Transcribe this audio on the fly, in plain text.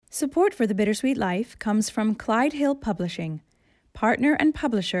Support for The Bittersweet Life comes from Clyde Hill Publishing, partner and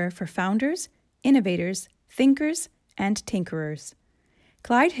publisher for founders, innovators, thinkers, and tinkerers.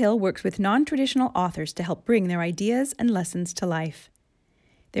 Clyde Hill works with non-traditional authors to help bring their ideas and lessons to life.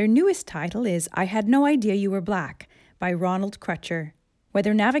 Their newest title is I Had No Idea You Were Black by Ronald Crutcher.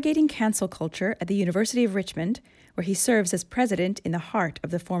 Whether navigating cancel culture at the University of Richmond, where he serves as president in the heart of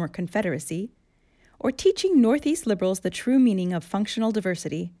the former Confederacy, or teaching Northeast liberals the true meaning of functional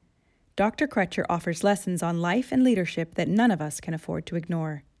diversity, Dr. Crutcher offers lessons on life and leadership that none of us can afford to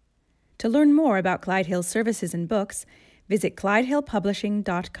ignore. To learn more about Clyde Hill's services and books, visit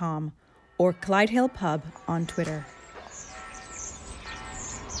clydehillpublishing.com or Clyde Hill Pub on Twitter.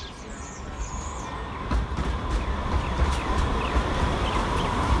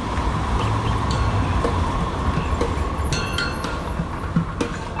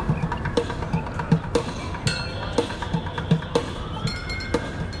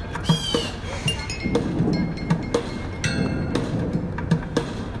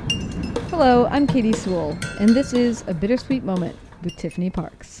 Hello, I'm Katie Sewell, and this is A Bittersweet Moment with Tiffany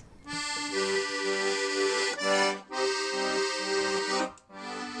Parks.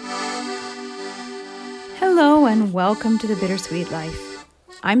 Hello and welcome to The Bittersweet Life.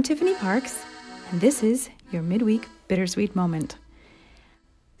 I'm Tiffany Parks, and this is your midweek Bittersweet Moment.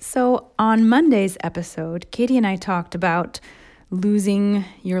 So on Monday's episode, Katie and I talked about losing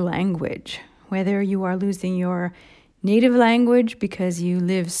your language, whether you are losing your native language because you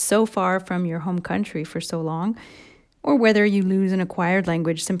live so far from your home country for so long, or whether you lose an acquired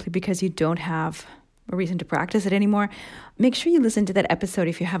language simply because you don't have a reason to practice it anymore. Make sure you listen to that episode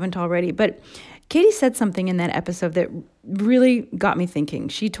if you haven't already. But Katie said something in that episode that really got me thinking.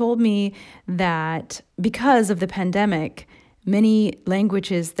 She told me that because of the pandemic, many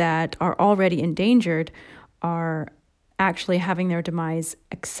languages that are already endangered are actually having their demise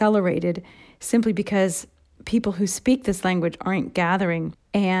accelerated simply because people who speak this language aren't gathering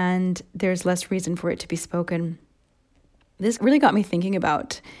and there's less reason for it to be spoken. This really got me thinking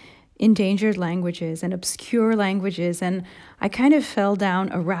about endangered languages and obscure languages, and I kind of fell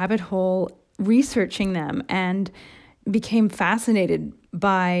down a rabbit hole researching them and became fascinated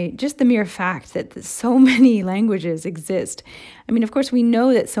by just the mere fact that so many languages exist. I mean, of course, we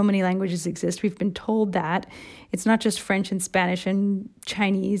know that so many languages exist. We've been told that. It's not just French and Spanish and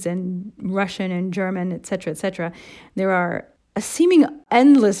Chinese and Russian and German, et cetera, et cetera. There are a seeming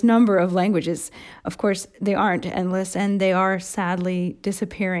endless number of languages. Of course, they aren't endless, and they are sadly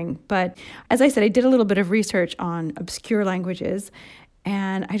disappearing. But as I said, I did a little bit of research on obscure languages,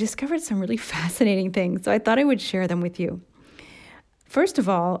 and I discovered some really fascinating things. So I thought I would share them with you. First of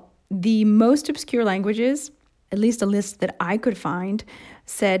all, the most obscure languages, at least a list that I could find,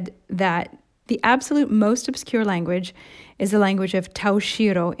 said that the absolute most obscure language is the language of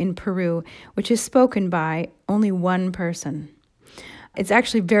Taoshiro in Peru, which is spoken by only one person. It's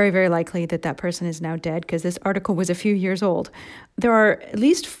actually very, very likely that that person is now dead because this article was a few years old. There are at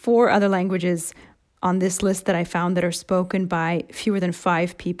least 4 other languages on this list that I found that are spoken by fewer than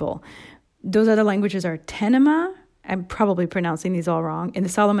 5 people. Those other languages are Tenema, I'm probably pronouncing these all wrong, in the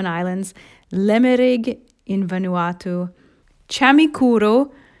Solomon Islands, Lemerig in Vanuatu,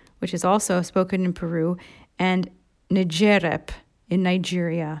 Chamikuro, which is also spoken in Peru, and Nigerep in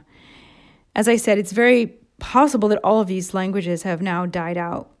Nigeria. As I said, it's very possible that all of these languages have now died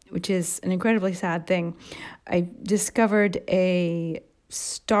out, which is an incredibly sad thing. I discovered a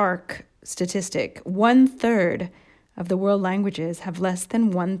stark statistic. 1/3 of the world languages have less than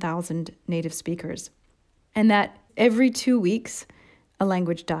 1,000 native speakers. And that every 2 weeks, a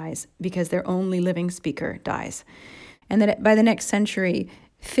language dies because their only living speaker dies. And that by the next century,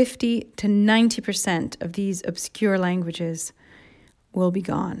 50 to 90% of these obscure languages will be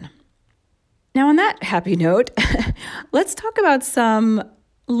gone. Now, on that happy note, let's talk about some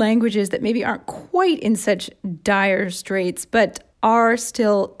languages that maybe aren't quite in such dire straits, but are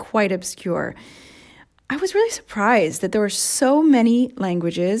still quite obscure. I was really surprised that there were so many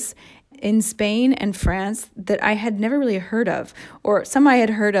languages in Spain and France that I had never really heard of, or some I had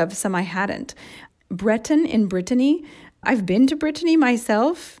heard of, some I hadn't. Breton in Brittany. I've been to Brittany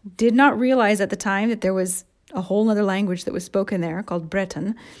myself, did not realize at the time that there was a whole other language that was spoken there called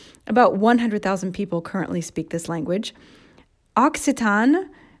Breton. About 100,000 people currently speak this language. Occitan,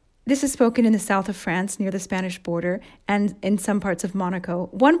 this is spoken in the south of France near the Spanish border and in some parts of Monaco.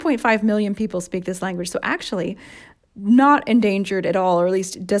 1.5 million people speak this language, so actually not endangered at all, or at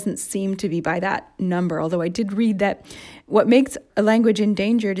least it doesn't seem to be by that number, although I did read that what makes a language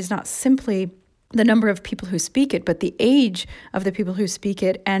endangered is not simply the number of people who speak it, but the age of the people who speak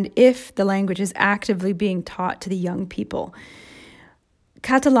it, and if the language is actively being taught to the young people.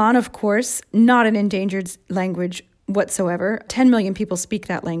 Catalan, of course, not an endangered language whatsoever. 10 million people speak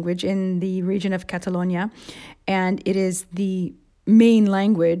that language in the region of Catalonia, and it is the main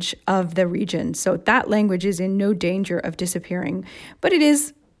language of the region. So that language is in no danger of disappearing, but it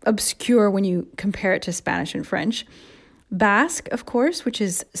is obscure when you compare it to Spanish and French. Basque, of course, which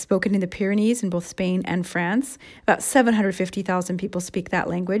is spoken in the Pyrenees in both Spain and France. About 750,000 people speak that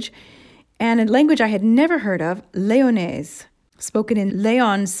language. And a language I had never heard of, Leonese, spoken in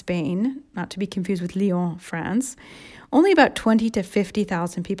Leon, Spain, not to be confused with Lyon, France. Only about 20 to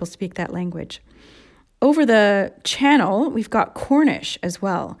 50,000 people speak that language. Over the channel, we've got Cornish as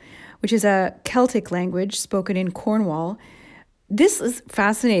well, which is a Celtic language spoken in Cornwall. This is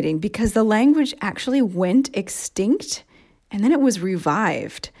fascinating because the language actually went extinct and then it was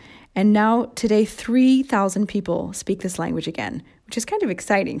revived. And now today, 3,000 people speak this language again, which is kind of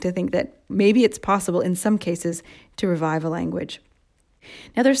exciting to think that maybe it's possible in some cases to revive a language.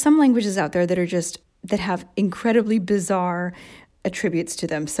 Now, there's some languages out there that have incredibly bizarre attributes to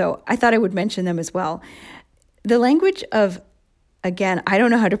them. So I thought I would mention them as well. The language of, again, I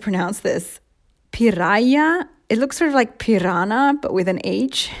don't know how to pronounce this, Piraya. It looks sort of like piranha, but with an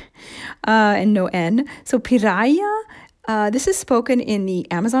H and no N. So Piraya, this is spoken in the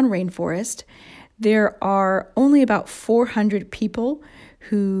Amazon rainforest. There are only about 400 people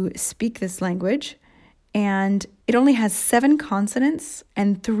who speak this language, and it only has 7 consonants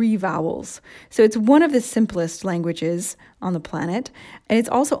and 3 vowels. So it's one of the simplest languages on the planet, and it's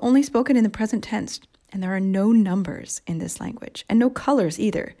also only spoken in the present tense. And there are no numbers in this language, and no colors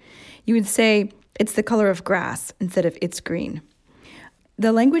either. You would say it's the color of grass instead of it's green.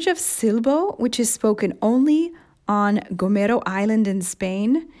 The language of Silbo, which is spoken only on Gomero Island in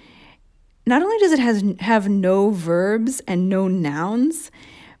Spain, not only does it have no verbs and no nouns,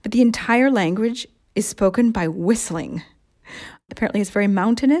 but the entire language is spoken by whistling. Apparently it's very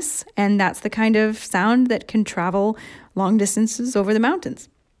mountainous, and that's the kind of sound that can travel long distances over the mountains.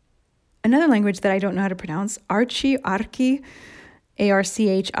 Another language that I don't know how to pronounce, Archi,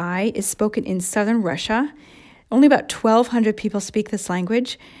 A-R-C-H-I, is spoken in southern Russia. Only about 1,200 people speak this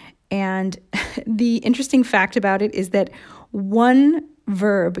language. And the interesting fact about it is that one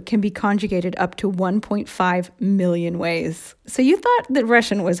verb can be conjugated up to 1.5 million ways. So you thought that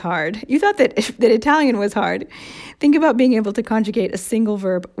Russian was hard. You thought that Italian was hard. Think about being able to conjugate a single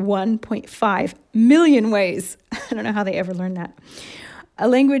verb 1.5 million ways. I don't know how they ever learned that. A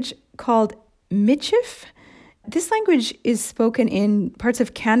language called Michif. This language is spoken in parts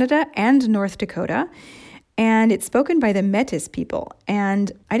of Canada and North Dakota, and it's spoken by the Métis people.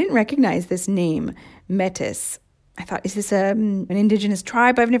 And I didn't recognize this name, Métis. I thought, is this an indigenous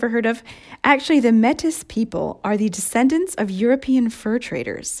tribe I've never heard of? Actually, the Métis people are the descendants of European fur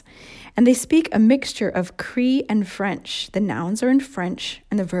traders, and they speak a mixture of Cree and French. The nouns are in French,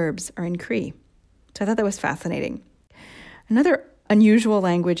 and the verbs are in Cree. So I thought that was fascinating. Another unusual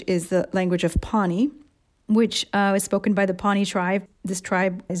language is the language of Pawnee, which is spoken by the Pawnee tribe. This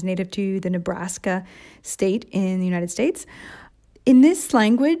tribe is native to the Nebraska state in the United States. In this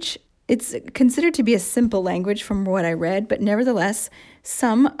language, it's considered to be a simple language from what I read, but nevertheless,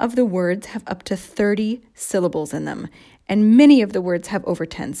 some of the words have up to 30 syllables in them, and many of the words have over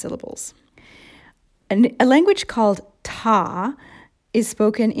 10 syllables. A language called Ta is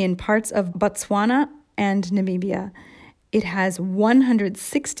spoken in parts of Botswana and Namibia. It has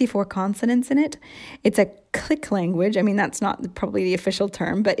 164 consonants in it. It's a click language. I mean, that's not probably the official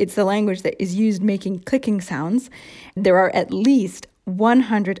term, but it's the language that is used making clicking sounds. There are at least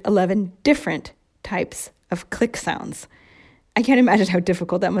 111 different types of click sounds. I can't imagine how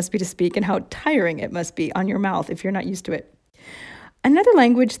difficult that must be to speak and how tiring it must be on your mouth if you're not used to it. Another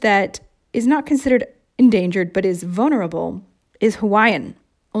language that is not considered endangered but is vulnerable is Hawaiian.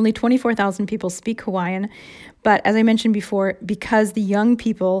 Only 24,000 people speak Hawaiian, but as I mentioned before, because the young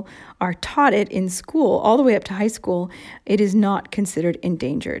people are taught it in school, all the way up to high school, it is not considered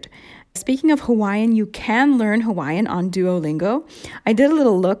endangered. Speaking of Hawaiian, you can learn Hawaiian on Duolingo. I did a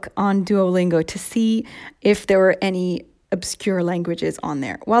little look on Duolingo to see if there were any obscure languages on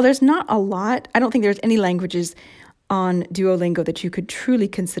there. While there's not a lot, I don't think there's any languages on Duolingo that you could truly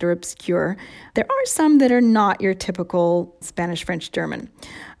consider obscure. There are some that are not your typical Spanish, French, German.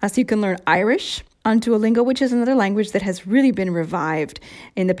 So you can learn Irish on Duolingo, which is another language that has really been revived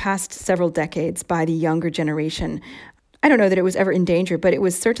in the past several decades by the younger generation. I don't know that it was ever in danger, but it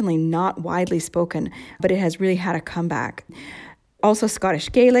was certainly not widely spoken, but it has really had a comeback. Also Scottish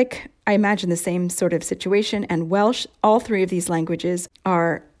Gaelic, I imagine the same sort of situation, and Welsh. All 3 of these languages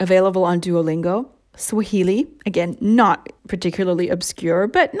are available on Duolingo. Swahili, again, not particularly obscure,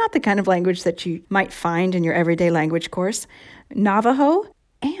 but not the kind of language that you might find in your everyday language course, Navajo,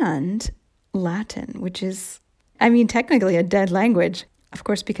 and Latin, which is, technically a dead language. Of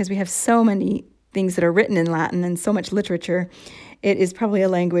course, because we have so many things that are written in Latin and so much literature, it is probably a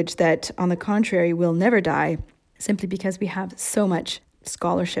language that, on the contrary, will never die, simply because we have so much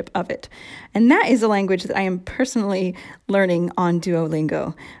scholarship of it. And that is a language that I am personally learning on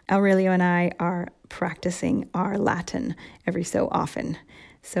Duolingo. Aurelio and I are practicing our Latin every so often.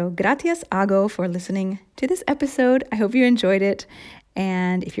 So gracias, Ago, for listening to this episode. I hope you enjoyed it.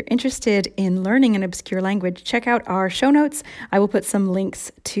 And if you're interested in learning an obscure language, check out our show notes. I will put some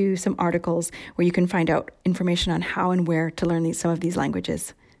links to some articles where you can find out information on how and where to learn some of these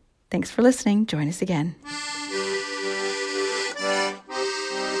languages. Thanks for listening. Join us again.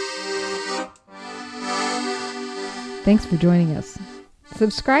 Thanks for joining us.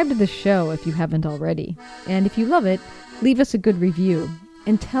 Subscribe to the show if you haven't already. And if you love it, leave us a good review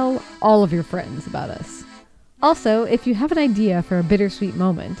and tell all of your friends about us. Also, if you have an idea for a bittersweet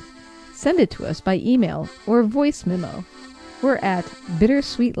moment, send it to us by email or voice memo. We're at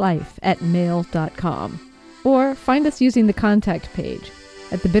bittersweetlife@mail.com, or find us using the contact page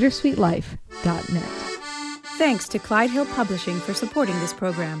at thebittersweetlife.net. Thanks to Clyde Hill Publishing for supporting this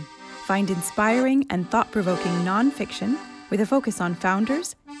program. Find inspiring and thought-provoking nonfiction with a focus on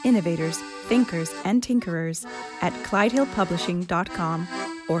founders, innovators, thinkers, and tinkerers at clydehillpublishing.com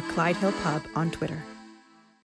or Clyde Hill Pub on Twitter.